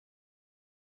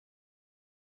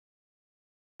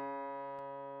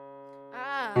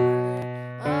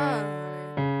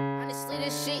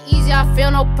easy, I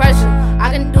feel no pressure. I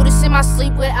can do this in my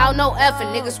sleep without no effort.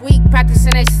 Niggas weak,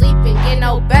 practicing they sleeping, get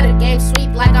no better. Game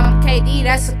sweep like I'm KD,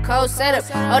 that's a cold setup.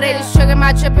 Oh, they just trigger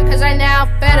my tripping cause right now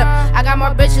I'm fed up. I got more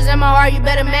bitches in my heart, you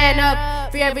better man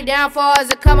up. Free every downfall as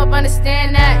it come up,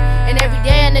 understand that. And every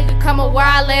day a nigga come up where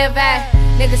I live at.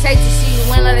 Niggas hate to see you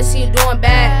win, let us see you doing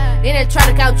bad. They didn't try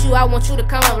to count you, I want you to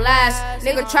come up last.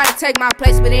 Nigga try to take my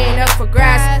place, but it ain't up for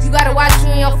grass. You gotta watch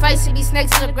you in your face, it be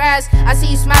snakes in the grass. I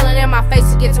see you smiling in my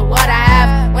face to get to what I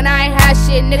have. When I ain't had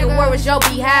shit, nigga, where was your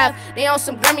behalf? They on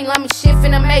some Grammy, let me shit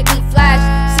finna make me flash.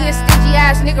 See a stingy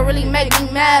ass nigga really make me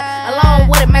mad. Along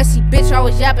with a messy bitch,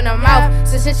 always yapping her mouth.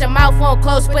 Since your mouth won't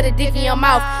close, put a dick in your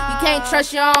mouth. You can't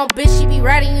trust your own bitch, she be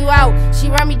ratting you out. She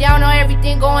run me down on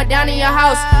everything going down in your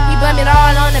house. He blame it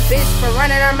all on the bitch for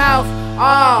running her mouth.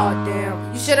 Oh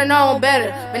damn, you should've known better.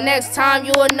 But next time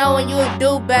you will know and you will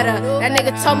do better. That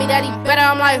nigga told me that he better,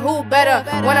 I'm like who better?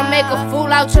 Wanna make a fool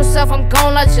out yourself, I'm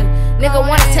gon' let you. Nigga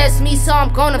wanna test me, so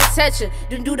I'm gonna touch you.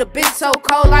 Then do the bitch so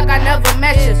cold like I never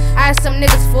met you. I asked some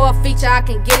niggas for a feature, I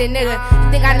can get it, nigga.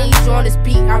 You think I need you on this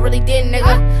beat? I really didn't,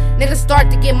 nigga. Niggas start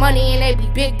to get money and they be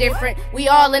big different. We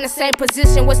all in the same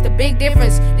position, what's the big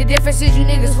difference? The difference is you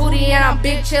niggas hootie and I'm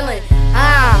big chillin'.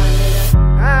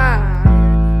 Nigga,